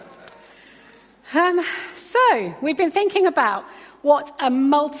So, we've been thinking about what a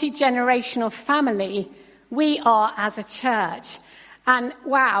multi-generational family we are as a church. And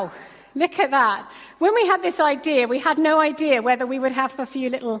wow, look at that. When we had this idea, we had no idea whether we would have a few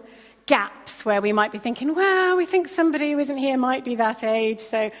little gaps where we might be thinking, well, we think somebody who isn't here might be that age.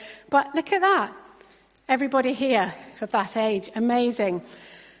 But look at that. Everybody here of that age. Amazing.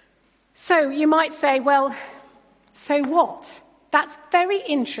 So you might say, well, so what? That's very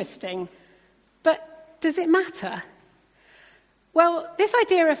interesting. But does it matter? Well, this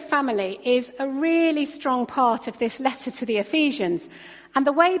idea of family is a really strong part of this letter to the Ephesians. And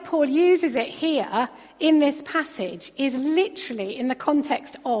the way Paul uses it here in this passage is literally in the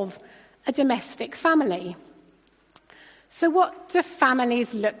context of a domestic family. So what do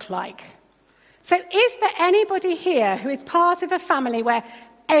families look like? So is there anybody here who is part of a family where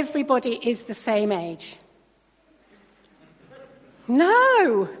everybody is the same age?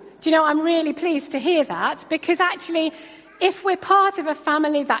 No. Do you know, I'm really pleased to hear that, because actually, if we're part of a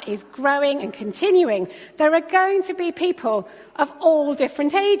family that is growing and continuing, there are going to be people of all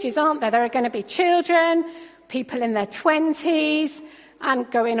different ages, aren't there? There are going to be children, people in their 20s, and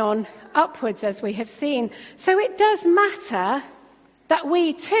going on upwards, as we have seen. So it does matter that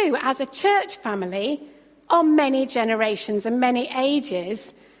we too, as a church family, are many generations and many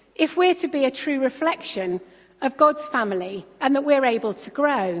ages, if we're to be a true reflection of God's family and that we're able to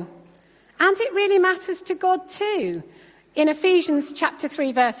grow. And it really matters to God too. In Ephesians chapter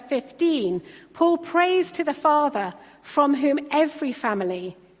 3, verse 15, Paul prays to the Father, from whom every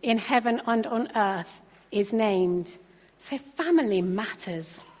family in heaven and on earth is named. So family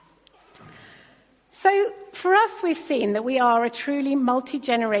matters. So for us, we've seen that we are a truly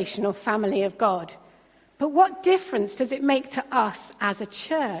multi-generational family of God. But what difference does it make to us as a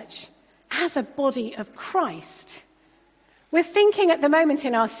church, as a body of Christ? We're thinking at the moment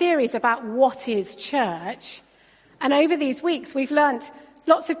in our series about what is church. And over these weeks, we've learnt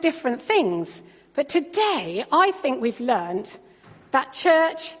lots of different things. But today, I think we've learnt that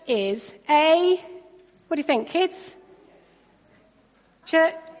church is what do you think, kids?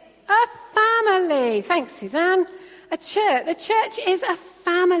 Church, a family. Thanks, Suzanne. The church is a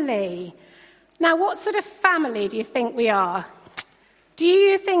family. Now, what sort of family do you think we are? Do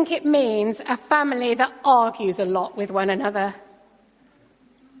you think it means a family that argues a lot with one another?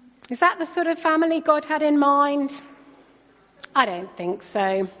 Is that the sort of family God had in mind? I don't think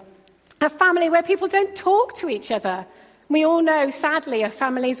so. A family where people don't talk to each other. We all know, sadly, of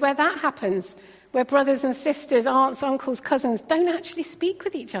families where that happens, where brothers and sisters, aunts, uncles, cousins don't actually speak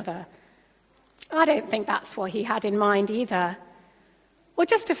with each other. I don't think that's what he had in mind either. Or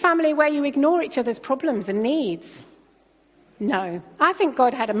just a family where you ignore each other's problems and needs. No, I think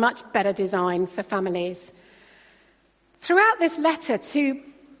God had a much better design for families. Throughout this letter to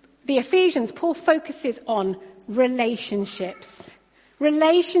the Ephesians, Paul focuses on relationships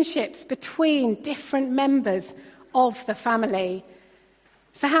between different members of the family.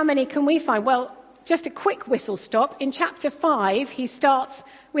 So how many can we find? Well, just a quick whistle stop. In chapter 5, he starts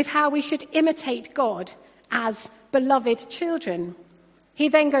with how we should imitate God as beloved children. He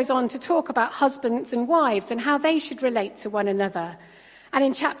then goes on to talk about husbands and wives and how they should relate to one another. And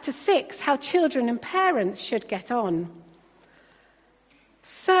in chapter 6, how children and parents should get on.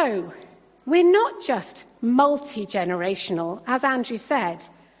 So, we're not just multi-generational, as Andrew said.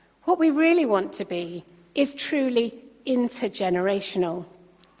 What we really want to be is truly intergenerational.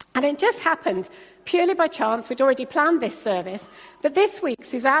 And it just happened, purely by chance, we'd already planned this service, that this week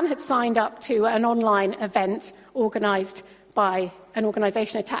Suzanne had signed up to an online event organised by an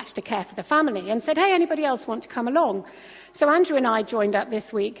organisation attached to Care for the Family and said, hey, anybody else want to come along? So Andrew and I joined up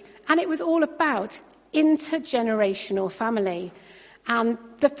this week, and it was all about intergenerational family. And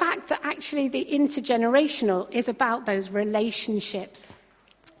the fact that actually the intergenerational is about those relationships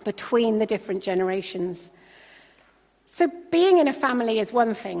between the different generations. So being in a family is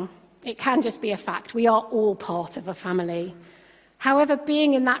one thing. It can just be a fact. We are all part of a family. However,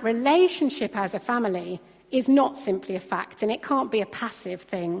 being in that relationship as a family is not simply a fact, and it can't be a passive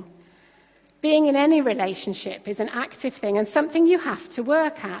thing. Being in any relationship is an active thing and something you have to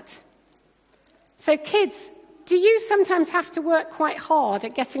work at. So kids, do you sometimes have to work quite hard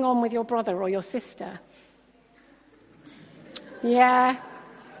at getting on with your brother or your sister? Yeah,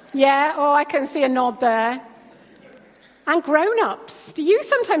 oh, I can see a nod there. And grown-ups, do you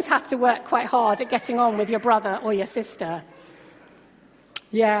sometimes have to work quite hard at getting on with your brother or your sister?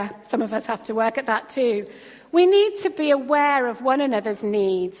 Yeah, some of us have to work at that too. We need to be aware of one another's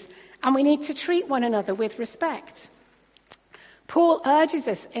needs, and we need to treat one another with respect. Paul urges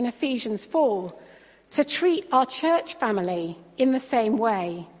us in Ephesians 4 to treat our church family in the same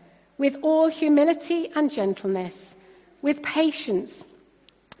way. with all humility and gentleness, with patience,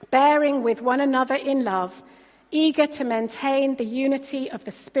 bearing with one another in love, eager to maintain the unity of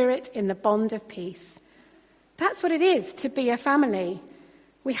the Spirit in the bond of peace. That's what it is to be a family.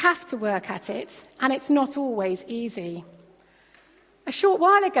 We have to work at it, and it's not always easy. A short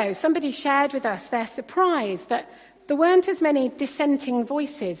while ago, somebody shared with us their surprise that there weren't as many dissenting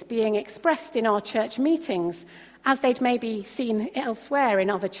voices being expressed in our church meetings as they'd maybe seen elsewhere in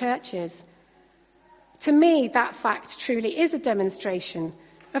other churches. To me, that fact truly is a demonstration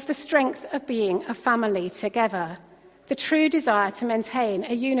of the strength of being a family together, the true desire to maintain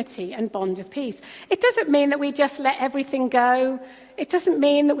a unity and bond of peace. It doesn't mean that we just let everything go. It doesn't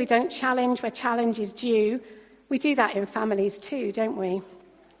mean that we don't challenge where challenge is due. We do that in families too, don't we?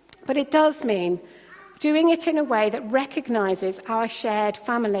 But it does mean doing it in a way that recognises our shared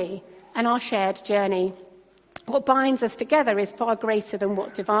family and our shared journey. What binds us together is far greater than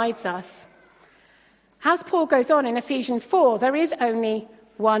what divides us. As Paul goes on in Ephesians 4, there is only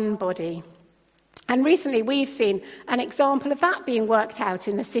one body. And recently we've seen an example of that being worked out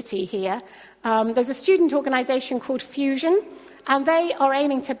in the city here. There's a student organisation called Fusion, and they are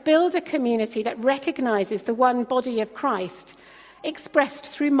aiming to build a community that recognises the one body of Christ expressed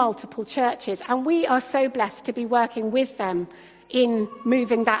through multiple churches. And we are so blessed to be working with them in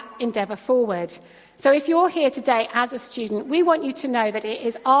moving that endeavour forward. So if you're here today as a student, we want you to know that it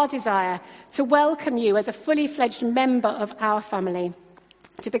is our desire to welcome you as a fully fledged member of our family,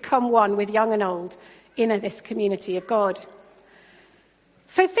 to become one with young and old in this community of God.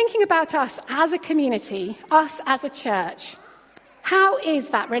 So thinking about us as a community, us as a church, how is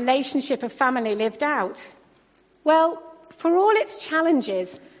that relationship of family lived out? Well, for all its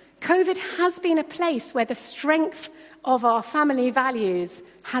challenges, COVID has been a place where the strength of our family values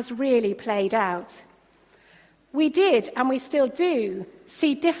has really played out. We did, and we still do,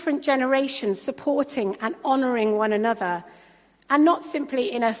 see different generations supporting and honouring one another, and not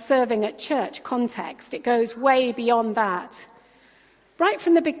simply in a serving at church context. It goes way beyond that. Right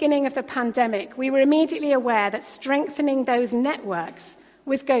from the beginning of the pandemic, we were immediately aware that strengthening those networks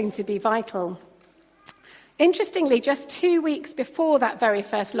was going to be vital. Interestingly, just 2 weeks before that very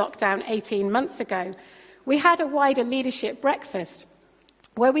first lockdown 18 months ago, we had a wider leadership breakfast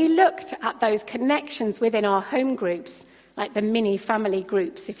where we looked at those connections within our home groups, like the mini family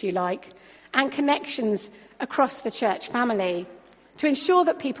groups, if you like, and connections across the church family, to ensure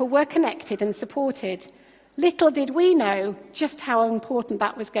that people were connected and supported. Little did we know just how important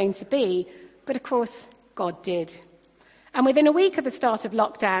that was going to be, but of course, God did. And within a week of the start of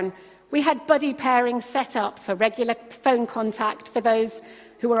lockdown, we had buddy pairings set up for regular phone contact for those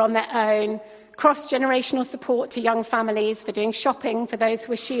who were on their own, cross-generational support to young families for doing shopping for those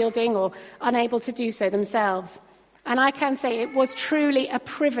who were shielding or unable to do so themselves. And I can say it was truly a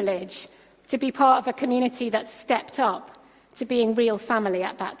privilege to be part of a community that stepped up to being real family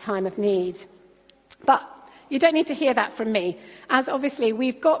at that time of need. But you don't need to hear that from me, as obviously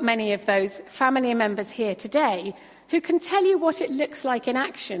we've got many of those family members here today who can tell you what it looks like in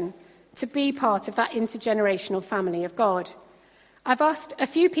action to be part of that intergenerational family of God. I've asked a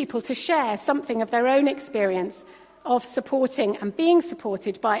few people to share something of their own experience of supporting and being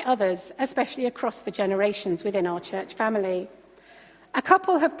supported by others, especially across the generations within our church family. A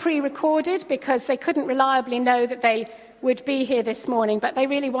couple have pre-recorded because they couldn't reliably know that they would be here this morning, but they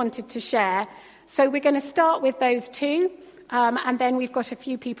really wanted to share. So we're going to start with those two, and then we've got a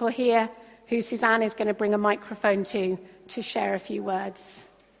few people here who Suzanne is going to bring a microphone to share a few words.